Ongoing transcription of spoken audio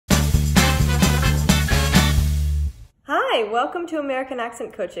Hi, welcome to American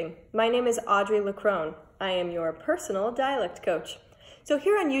Accent Coaching. My name is Audrey LeCrone. I am your personal dialect coach. So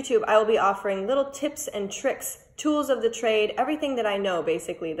here on YouTube, I will be offering little tips and tricks, tools of the trade, everything that I know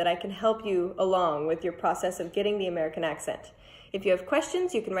basically that I can help you along with your process of getting the American accent. If you have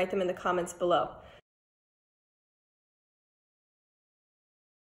questions, you can write them in the comments below.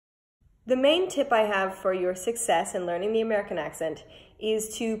 The main tip I have for your success in learning the American accent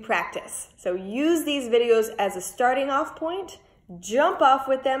is to practice. So use these videos as a starting off point, jump off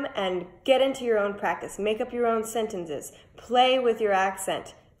with them and get into your own practice. Make up your own sentences, play with your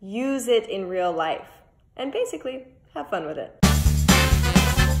accent, use it in real life, and basically have fun with it.